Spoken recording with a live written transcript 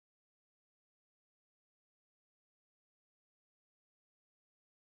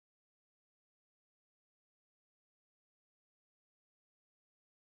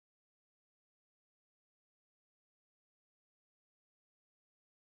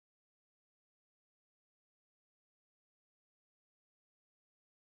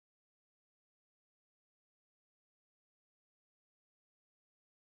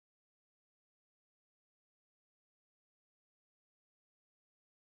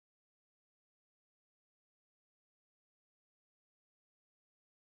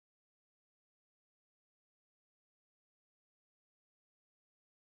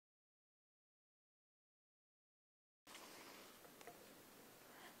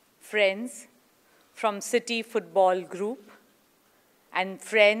friends from City Football Group and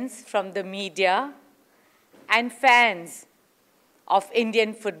friends from the media and fans of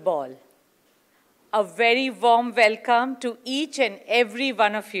Indian football. A very warm welcome to each and every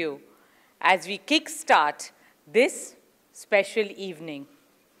one of you as we kickstart this special evening.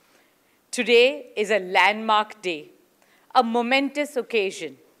 Today is a landmark day, a momentous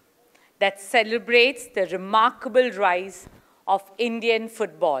occasion that celebrates the remarkable rise of Indian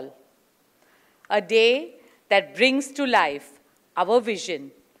football. A day that brings to life our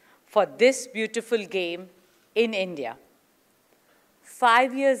vision for this beautiful game in India.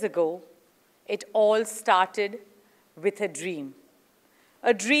 5 years ago, it all started with a dream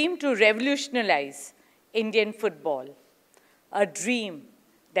to revolutionize Indian football, a dream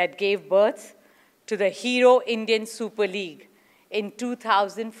that gave birth to the Hero Indian Super League in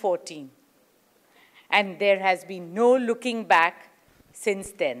 2014. And there has been no looking back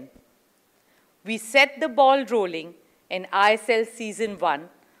since then. We set the ball rolling in ISL Season 1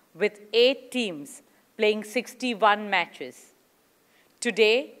 with 8 teams playing 61 matches.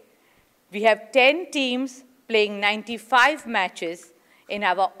 Today, we have 10 teams playing 95 matches in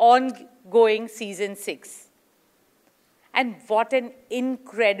our ongoing Season 6. And what an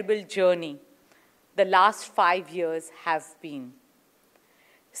incredible journey the last 5 years have been.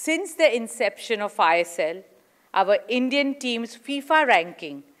 Since the inception of ISL, our Indian team's FIFA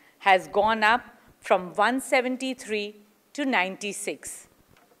ranking has gone up from 173 to 96.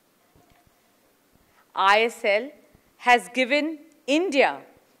 ISL has given India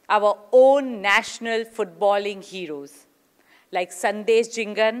our own national footballing heroes like Sandesh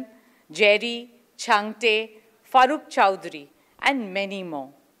Jingan, Jerry, Changte, Farooq Chowdhury, and many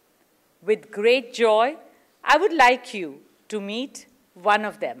more. With great joy, I would like you to meet one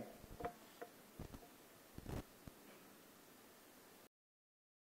of them.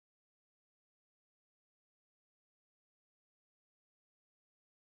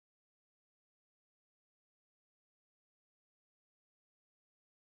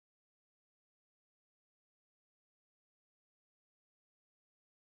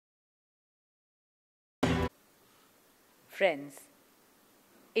 Friends,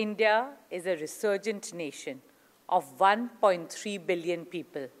 India is a resurgent nation of 1.3 billion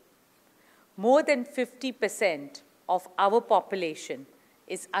people. More than 50% of our population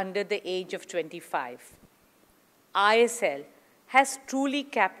is under the age of 25. ISL has truly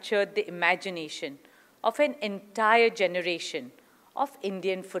captured the imagination of an entire generation of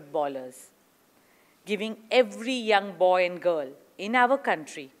Indian footballers, giving every young boy and girl in our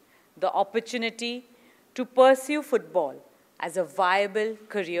country the opportunity to pursue football as a viable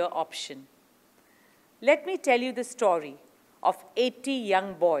career option. Let me tell you the story of 80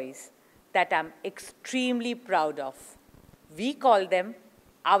 young boys that I'm extremely proud of. We call them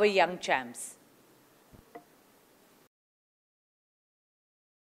our young champs.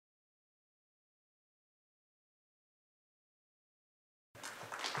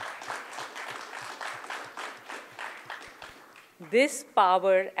 This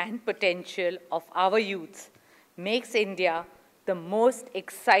power and potential of our youth makes India the most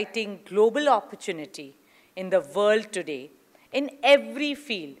exciting global opportunity in the world today, in every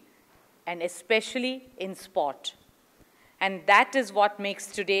field, and especially in sport. And that is what makes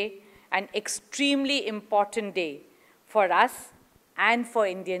today an extremely important day for us and for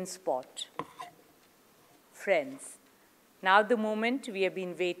Indian sport. Friends, now the moment we have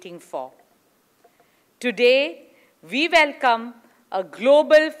been waiting for. Today, we welcome a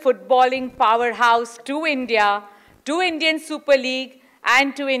global footballing powerhouse to India, to Indian Super League,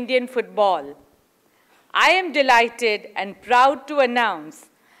 and to Indian football. I am delighted and proud to announce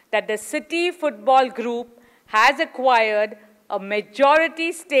that the City Football Group has acquired a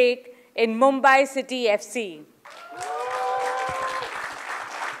majority stake in Mumbai City FC.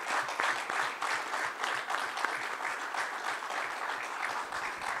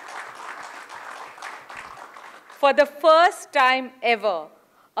 For the first time ever,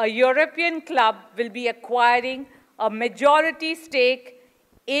 a European club will be acquiring a majority stake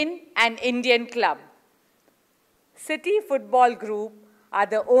in an Indian club. City Football Group are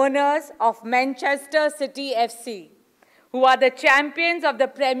the owners of Manchester City FC, who are the champions of the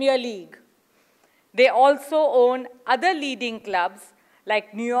Premier League. They also own other leading clubs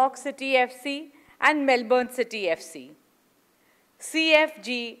like New York City FC and Melbourne City FC.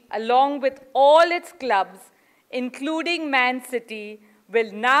 CFG, along with all its clubs, including Man City,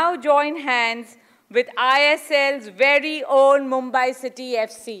 will now join hands with ISL's very own Mumbai City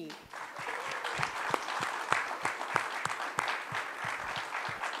FC.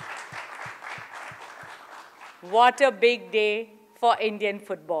 What a big day for Indian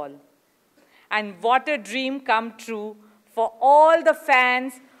football. And what a dream come true for all the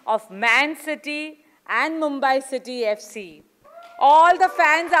fans of Man City and Mumbai City FC. All the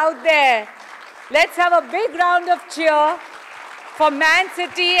fans out there, let's have a big round of cheer for Man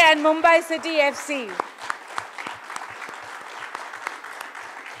City and Mumbai City FC.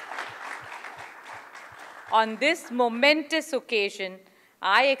 On this momentous occasion,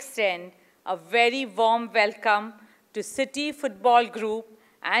 I extend a very warm welcome to City Football Group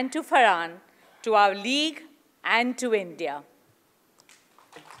and to Farhan, to our league and to India.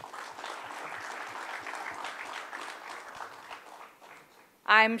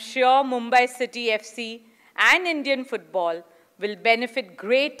 I am sure Mumbai City FC and Indian football will benefit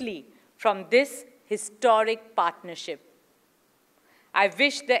greatly from this historic partnership. I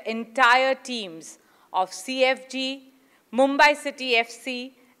wish the entire teams of CFG, Mumbai City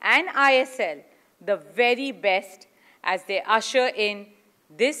FC, and ISL the very best as they usher in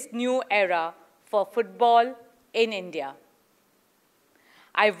this new era for football in India.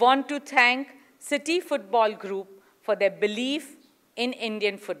 I want to thank City Football Group for their belief in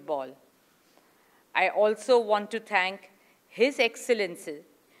Indian football. I also want to thank His Excellency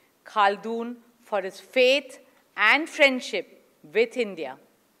Khaldun for his faith and friendship with India.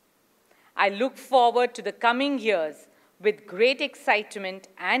 I look forward to the coming years with great excitement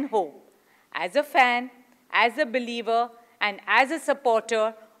and hope as a fan, as a believer, and as a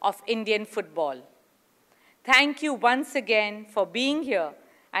supporter of Indian football. Thank you once again for being here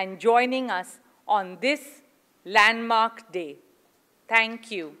and joining us on this landmark day.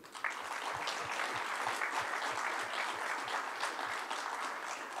 Thank you.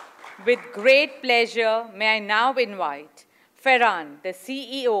 With great pleasure, may I now invite Farhan, the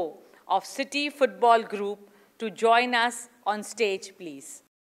CEO of City Football Group, to join us on stage, please.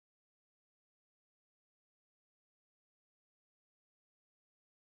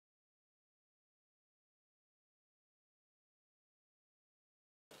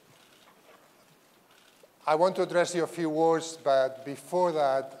 I want to address you a few words, but before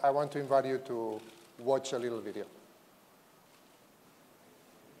that, I want to invite you to watch a little video.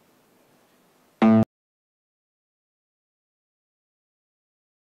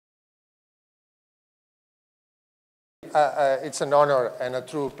 It's an honor and a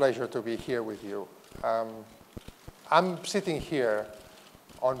true pleasure to be here with you. I'm sitting here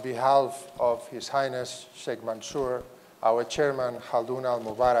on behalf of His Highness Sheikh Mansour, our chairman Khaldun Al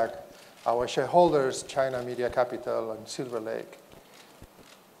Mubarak, our shareholders, China Media Capital and Silver Lake,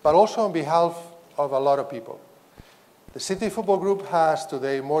 but also on behalf of a lot of people. The City Football Group has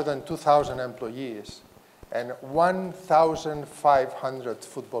today more than 2,000 employees and 1,500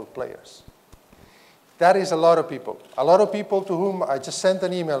 football players. That is a lot of people to whom I just sent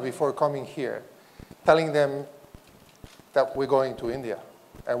an email before coming here, telling them that we're going to India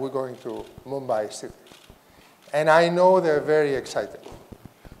and we're going to Mumbai City. And I know they're very excited.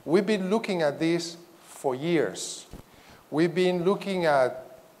 We've been looking at this for years. We've been looking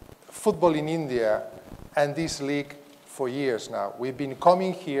at football in India and this league for years now. We've been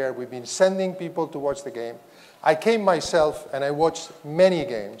coming here, we've been sending people to watch the game. I came myself and I watched many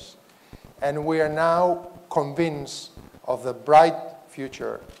games, and we are now convinced of the bright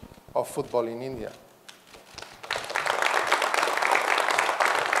future of football in India.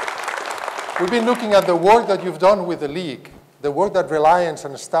 We've been looking at the work that you've done with the league, the work that Reliance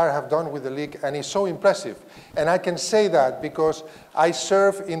and Star have done with the league, and it's so impressive. And I can say that because I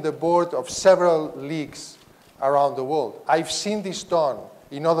serve in the board of several leagues around the world. I've seen this done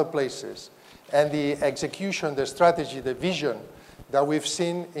in other places, and the execution, the strategy, the vision that we've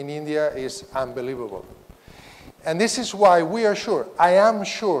seen in India is unbelievable. And this is why we are sure, I am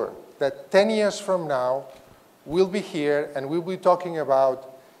sure, that 10 years from now, we'll be here and we'll be talking about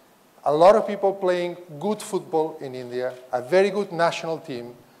a lot of people playing good football in India, a very good national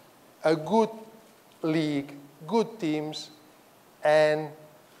team, a good league, good teams, and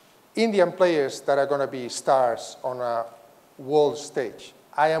Indian players that are going to be stars on a world stage.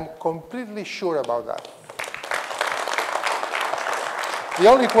 I am completely sure about that. The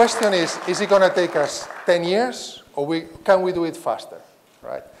only question is it going to take us 10 years, or can we do it faster,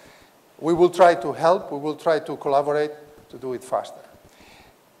 right? We will try to help, we will try to collaborate to do it faster.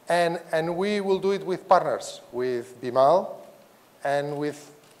 And we will do it with partners, with Bimal, and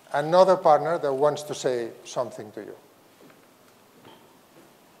with another partner that wants to say something to you.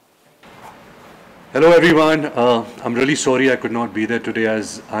 Hello everyone, I'm really sorry I could not be there today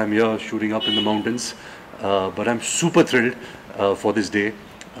as I'm here shooting up in the mountains, but I'm super thrilled for this day.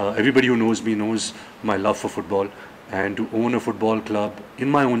 Everybody who knows me knows my love for football, and to own a football club in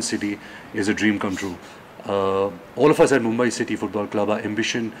my own city is a dream come true. All of us at Mumbai City Football Club, our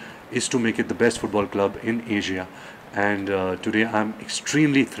ambition is to make it the best football club in Asia. And today I'm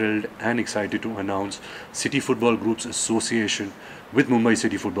extremely thrilled and excited to announce City Football Group's association with Mumbai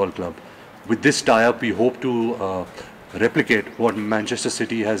City Football Club. With this tie-up, we hope to replicate what Manchester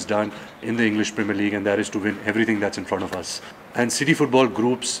City has done in the English Premier League, and that is to win everything that's in front of us. And City Football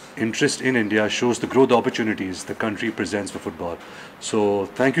Group's interest in India shows the growth opportunities the country presents for football. So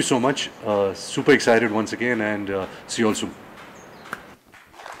thank you so much. Super excited once again, and see you all soon.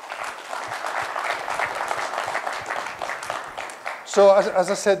 So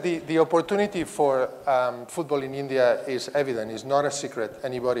as I said, the opportunity for football in India is evident. It's not a secret.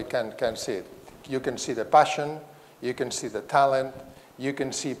 Anybody can see it. You can see the passion. You can see the talent. You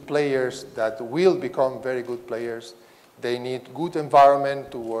can see players that will become very good players. They need good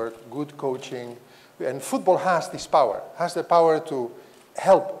environment to work, good coaching. And football has this power, has the power to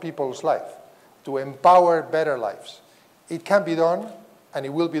help people's life, to empower better lives. It can be done, and it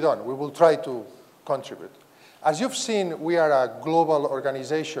will be done. We will try to contribute. As you've seen, we are a global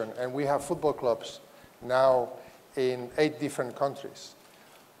organization, and we have football clubs now in 8 different countries.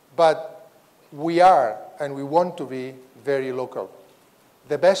 But we are, and we want to be, very local.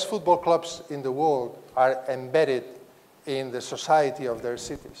 The best football clubs in the world are embedded in the society of their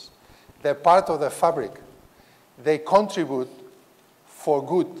cities. They're part of the fabric. They contribute for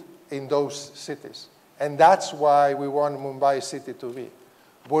good in those cities. And that's why we want Mumbai City to be.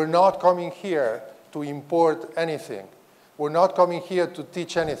 We're not coming here to import anything. We're not coming here to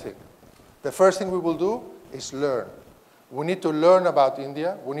teach anything. The first thing we will do is learn. We need to learn about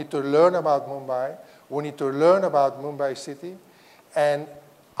India. We need to learn about Mumbai. We need to learn about Mumbai City. And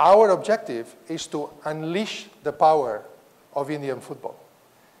our objective is to unleash the power of Indian football.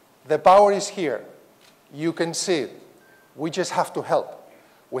 The power is here. You can see it. We just have to help.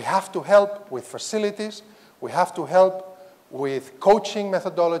 We have to help with facilities. We have to help with coaching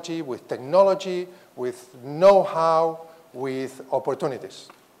methodology, with technology, with know-how, with opportunities.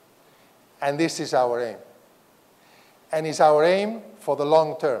 And this is our aim. And it's our aim for the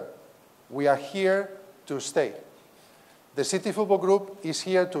long term. We are here to stay. The City Football Group is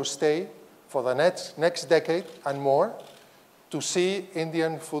here to stay for the next decade and more to see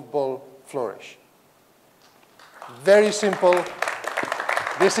Indian football flourish. Very simple.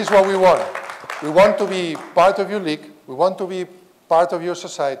 This is what we want. We want to be part of your league. We want to be part of your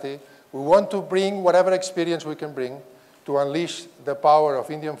society. We want to bring whatever experience we can bring to unleash the power of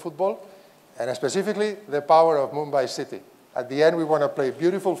Indian football, and specifically the power of Mumbai City. At the end, we want to play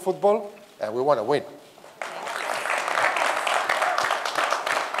beautiful football, and we want to win.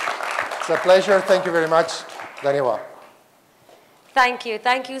 It's a pleasure. Thank you very much. Dhanyawad. Thank you.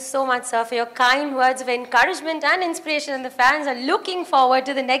 Thank you so much, sir, for your kind words of encouragement and inspiration. And the fans are looking forward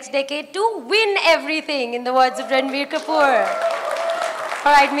to the next decade to win everything, in the words of Ranbir Kapoor.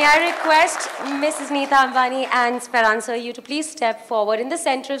 All right, may I request Mrs. Nita Ambani and Speranza, you to please step forward in the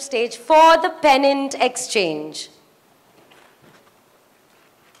center of stage for the pennant exchange.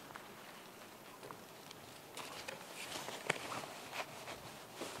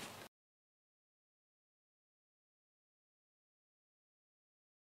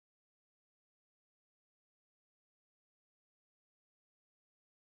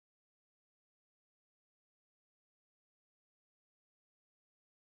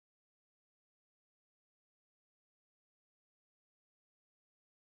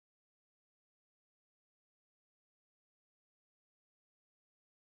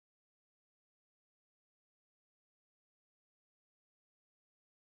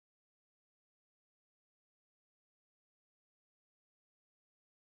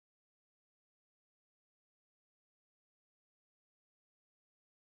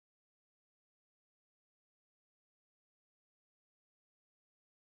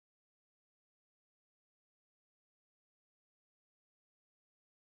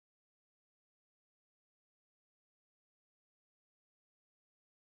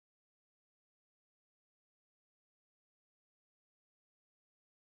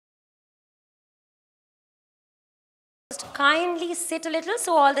 Kindly sit a little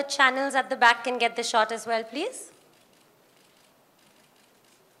so all the channels at the back can get the shot as well, please.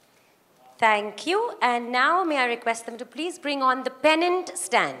 Thank you. And now may I request them to please bring on the pennant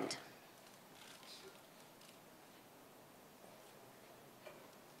stand.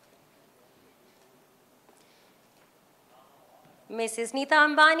 Mrs. Nita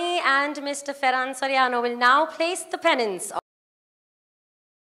Ambani and Mr. Ferran Soriano will now place the pennants